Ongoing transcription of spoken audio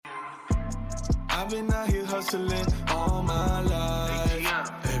I've been out here hustling all my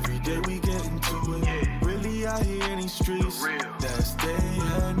life. Every day we get into it. Really out here in these streets. That's day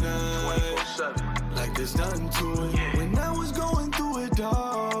and night. Like there's nothing to it. When I was going through it,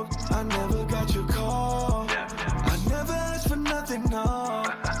 dog, I never got your call. I never asked for nothing, no.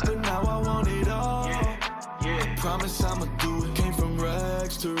 But now I want it all. I promise I'ma do it. Came from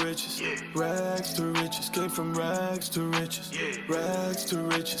rags to riches. Rags to riches. Came from rags to riches. Rags to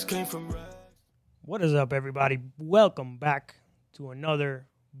riches. Came from rags. What is up, everybody? Welcome back to another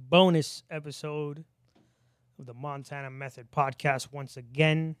bonus episode of the Montana Method Podcast once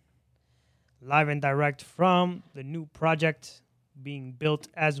again. Live and direct from the new project being built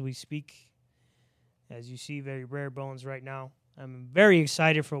as we speak. As you see, very rare bones right now. I'm very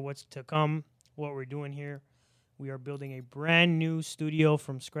excited for what's to come, what we're doing here. We are building a brand new studio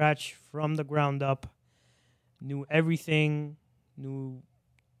from scratch, from the ground up. New everything, new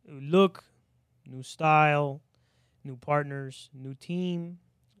look, new style, new partners, new team.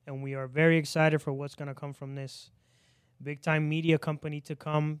 And we are very excited for what's going to come from this. Big time media company to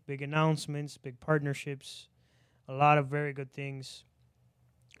come, big announcements, big partnerships, a lot of very good things.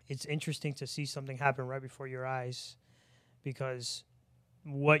 It's interesting to see something happen right before your eyes because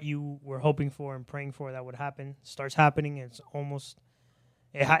what you were hoping for and praying for that would happen starts happening. It's almost,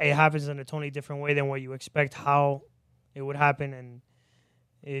 it happens in a totally different way than what you expect how it would happen, and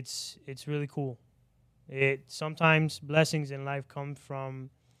it's really cool. Sometimes blessings in life come from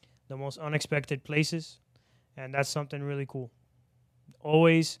the most unexpected places, and that's something really cool.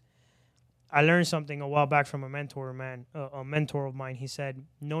 Always, I learned something a while back from a mentor of mine. He said,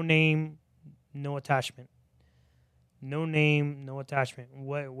 "No name, no attachment." No name, no attachment.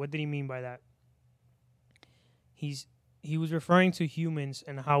 What did he mean by that? He was referring to humans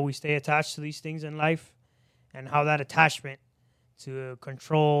and how we stay attached to these things in life, and how that attachment to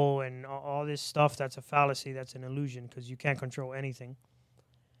control and all this stuff that's a fallacy, that's an illusion, because you can't control anything,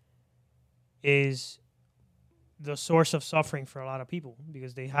 is the source of suffering for a lot of people,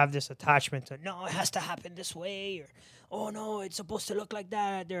 because they have this attachment to, no, it has to happen this way, or, oh, no, it's supposed to look like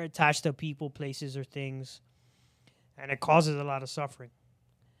that. They're attached to people, places, or things, and it causes a lot of suffering.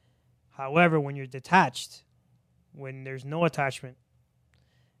 However, when you're detached, when there's no attachment,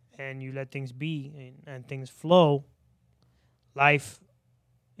 and you let things be and things flow, life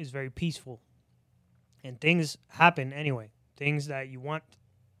is very peaceful. And things happen anyway. Things that you want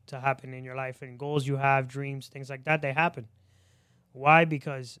to happen in your life, and goals you have, dreams, things like that, they happen. Why?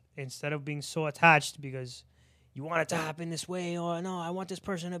 Because instead of being so attached because you want it to happen this way, or no, I want this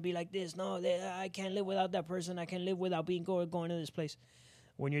person to be like this. No, I can't live without that person. I can't live without going to this place.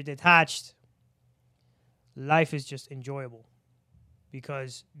 When you're detached, life is just enjoyable,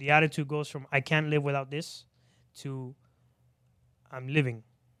 because the attitude goes from I can't live without this to I'm living.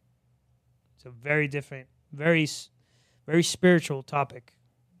 It's a very different, very, very spiritual topic.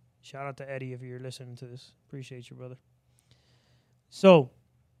 Shout out to Eddie if you're listening to this. Appreciate you, brother. So,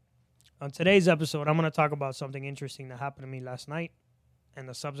 on today's episode, I'm going to talk about something interesting that happened to me last night and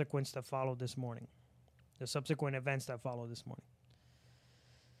the subsequents that followed this morning. The subsequent events that followed this morning.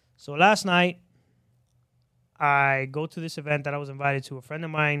 So last night, I go to this event that I was invited to. A friend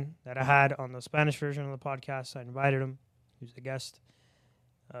of mine that I had on the Spanish version of the podcast, I invited him. He was a guest.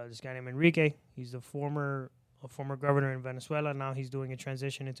 This guy named Enrique. He's a former governor in Venezuela. Now he's doing a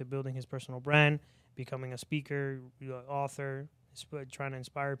transition into building his personal brand, becoming a speaker, author, trying to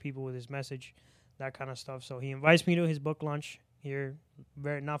inspire people with his message, that kind of stuff. So he invites me to his book launch here,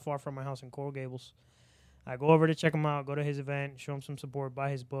 not far from my house in Coral Gables. I go over to check him out, go to his event, show him some support, buy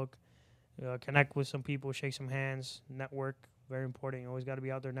his book, connect with some people, shake some hands, network. Very important. You always got to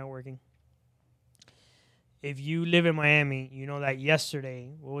be out there networking. If you live in Miami, you know that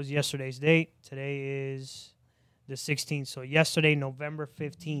yesterday, what was yesterday's date? Today is the 16th. So yesterday, November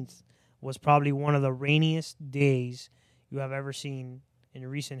 15th, was probably one of the rainiest days you have ever seen in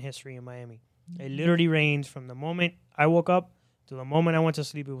recent history in Miami. It literally rained from the moment I woke up to the moment I went to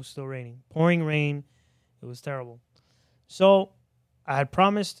sleep. It was still raining. Pouring rain. It was terrible. So I had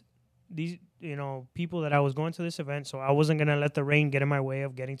promised these, people that I was going to this event, so I wasn't going to let the rain get in my way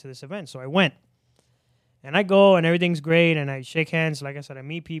of getting to this event. So I went. And I go, and everything's great, and I shake hands. Like I said, I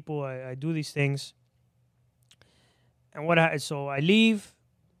meet people. I do these things. And so I leave.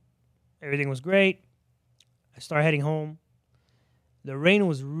 Everything was great. I start heading home. The rain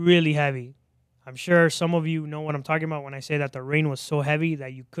was really heavy. I'm sure some of you know what I'm talking about when I say that the rain was so heavy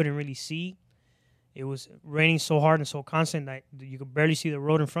that you couldn't really see. It was raining so hard and so constant that you could barely see the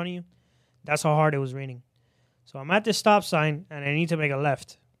road in front of you. That's how hard it was raining. So I'm at this stop sign, and I need to make a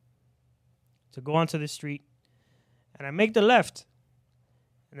left to go onto this street. And I make the left.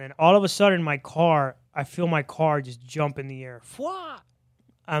 And then all of a sudden, I feel my car just jump in the air. Fwah!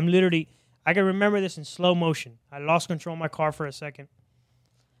 I can remember this in slow motion. I lost control of my car for a second.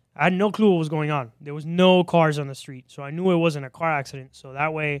 I had no clue what was going on. There was no cars on the street, so I knew it wasn't a car accident. So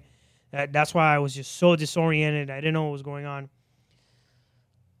that's why I was just so disoriented. I didn't know what was going on.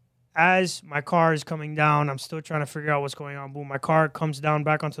 As my car is coming down, I'm still trying to figure out what's going on. Boom, my car comes down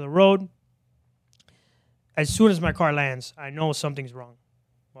back onto the road. As soon as my car lands, I know something's wrong.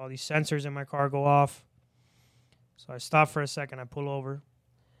 All these sensors in my car go off. So I stop for a second. I pull over.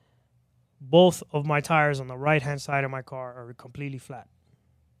 Both of my tires on the right-hand side of my car are completely flat.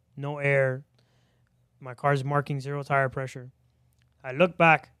 No air. My car's marking 0 tire pressure. I look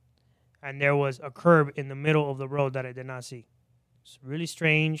back, and there was a curb in the middle of the road that I did not see. It's really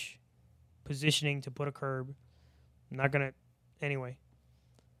strange positioning to put a curb. I'm not going to... Anyway.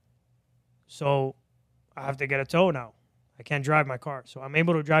 So I have to get a tow now. I can't drive my car. So I'm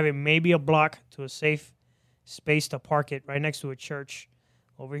able to drive it maybe a block to a safe space to park it right next to a church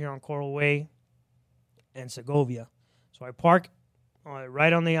over here on Coral Way and Segovia. So I park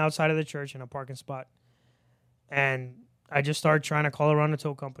right on the outside of the church in a parking spot. And I just started trying to call around the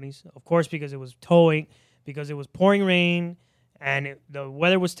tow companies. Of course, because it was pouring rain and the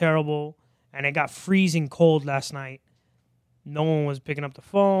weather was terrible and it got freezing cold last night. No one was picking up the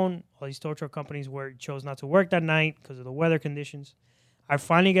phone. All these tow truck companies chose not to work that night because of the weather conditions. I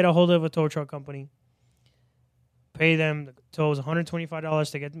finally get a hold of a tow truck company. Pay them. The tow was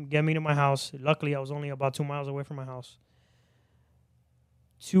 $125 to get me to my house. Luckily, I was only about 2 miles away from my house.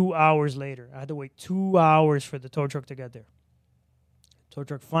 2 hours later, I had to wait 2 hours for the tow truck to get there. Tow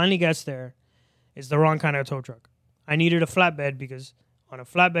truck finally gets there. It's the wrong kind of tow truck. I needed a flatbed because on a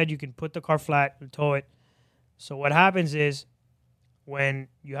flatbed, you can put the car flat and tow it. So what happens is when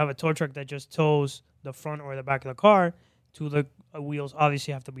you have a tow truck that just tows the front or the back of the car, the wheels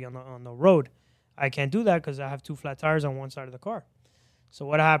obviously have to be on the road. I can't do that because I have 2 flat tires on one side of the car. So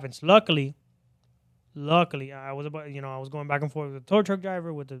what happens? Luckily, I was going back and forth with the tow truck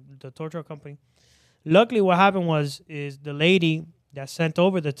driver, with the tow truck company. Luckily, what happened is the lady that sent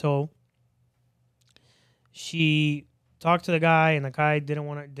over the tow, she talked to the guy, and the guy didn't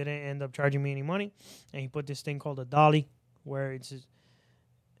end up charging me any money, and he put this thing called a dolly, where it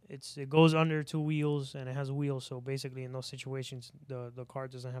goes under 2 wheels and it has wheels. So basically, in those situations, the car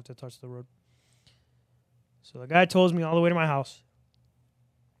doesn't have to touch the road. So the guy tows me all the way to my house,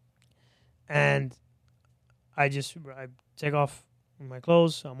 and I take off my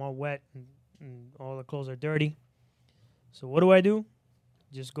clothes. I'm all wet, and all the clothes are dirty. So what do?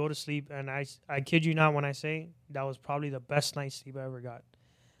 Just go to sleep. And I kid you not when I say that was probably the best night's sleep I ever got.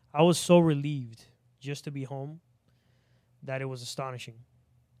 I was so relieved just to be home that it was astonishing.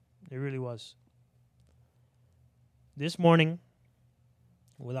 It really was. This morning,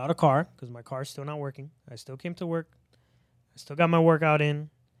 without a car, because my car's still not working, I still came to work. I still got my workout in.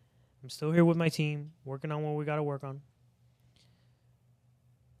 I'm still here with my team, working on what we got to work on.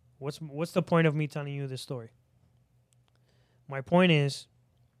 What's the point of me telling you this story? My point is,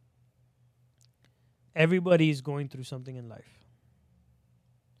 everybody is going through something in life.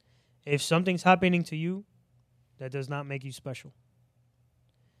 If something's happening to you, that does not make you special.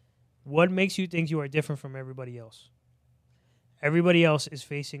 What makes you think you are different from everybody else? Everybody else is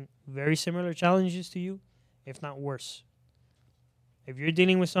facing very similar challenges to you, if not worse. If you're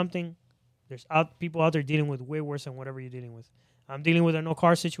dealing with something, there's people out there dealing with way worse than whatever you're dealing with. I'm dealing with a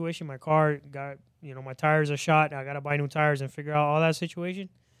no-car situation. My car got, my tires are shot. I got to buy new tires and figure out all that situation.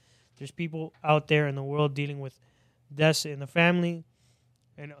 There's people out there in the world dealing with deaths in the family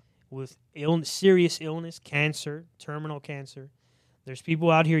and with serious illness, cancer, terminal cancer. There's people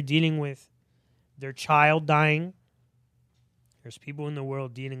out here dealing with their child dying. There's people in the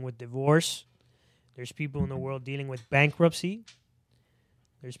world dealing with divorce. There's people in the world dealing with bankruptcy.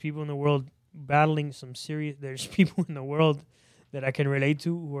 There's people in the world battling there's people in the world that I can relate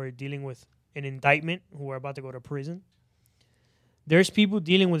to who are dealing with an indictment, who are about to go to prison. There's people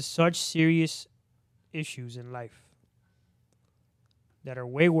dealing with such serious issues in life that are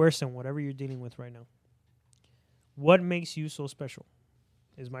way worse than whatever you're dealing with right now. What makes you so special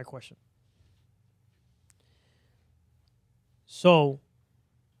is my question. So,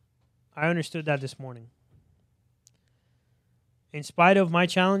 I understood that this morning. In spite of my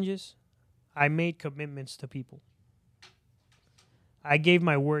challenges, I made commitments to people. I gave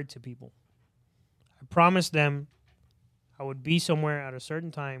my word to people. I promised them I would be somewhere at a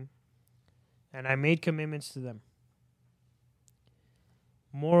certain time, and I made commitments to them.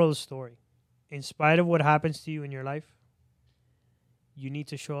 Moral of the story. In spite of what happens to you in your life, you need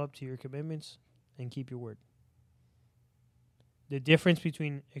to show up to your commitments and keep your word. the difference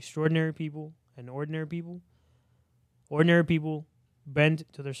between extraordinary people and ordinary people bend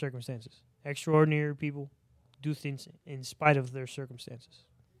to their circumstances. Extraordinary people do things in spite of their circumstances.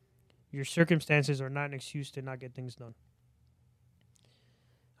 Your circumstances are not an excuse to not get things done.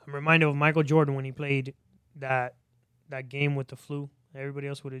 I'm reminded of Michael Jordan when he played that game with the flu. Everybody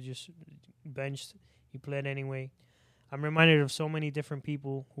else would have just benched. He played anyway. I'm reminded of so many different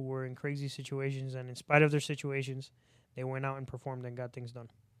people who were in crazy situations, and in spite of their situations, they went out and performed and got things done.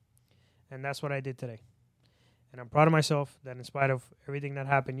 And that's what I did today. And I'm proud of myself that in spite of everything that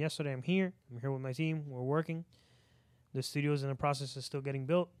happened yesterday, I'm here. I'm here with my team. We're working. The studio's in the process of still getting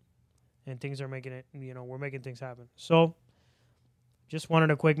built, and things are making it, we're making things happen. So, just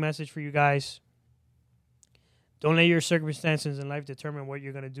wanted a quick message for you guys. Don't let your circumstances in life determine what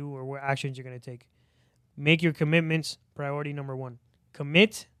you're going to do or what actions you're going to take. Make your commitments priority number one.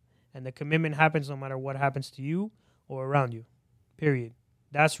 Commit, and the commitment happens no matter what happens to you or around you. Period.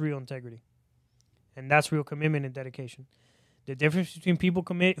 That's real integrity. And that's real commitment and dedication. The difference between people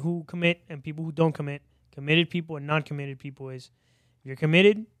who commit and people who don't commit, committed people and non-committed people, is if you're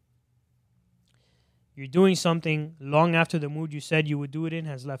committed, you're doing something long after the mood you said you would do it in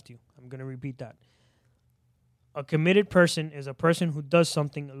has left you. I'm going to repeat that. A committed person is a person who does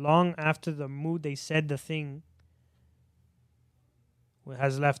something long after the mood they said the thing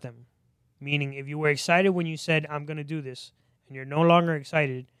has left them. Meaning, if you were excited when you said, I'm going to do this, and you're no longer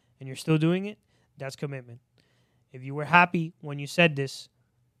excited and you're still doing it, that's commitment. If you were happy when you said this,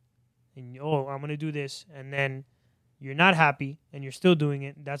 and I'm going to do this, and then you're not happy and you're still doing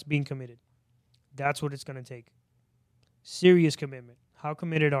it, that's being committed. That's what it's going to take. Serious commitment. How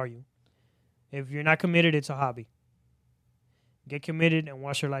committed are you? If you're not committed, it's a hobby. Get committed and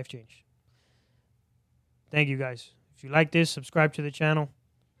watch your life change. Thank you, guys. If you like this, subscribe to the channel.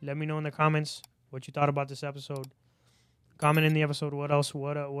 Let me know in the comments what you thought about this episode. Comment in the episode what else,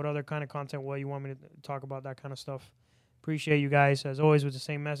 what other kind of content, what you want me to talk about, that kind of stuff. Appreciate you guys. As always, with the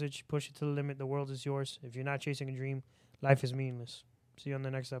same message, push it to the limit. The world is yours. If you're not chasing a dream, life is meaningless. See you on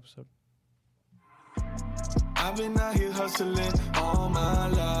the next episode. I've been out here hustling all my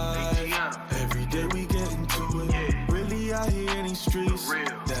life. Every day we get into it. Really out here in these streets.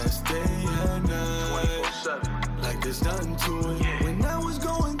 That's day and night. Like there's nothing to it. When I was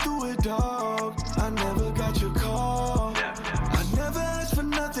going through it, dog, I never got your call. I never asked for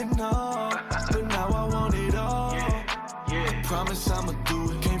nothing, no. But now I want it all. I promise I'ma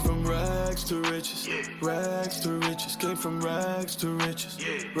do it. Came from rags to riches. Rags to riches. Came from rags to riches.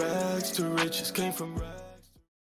 Rags to riches. Came from rags.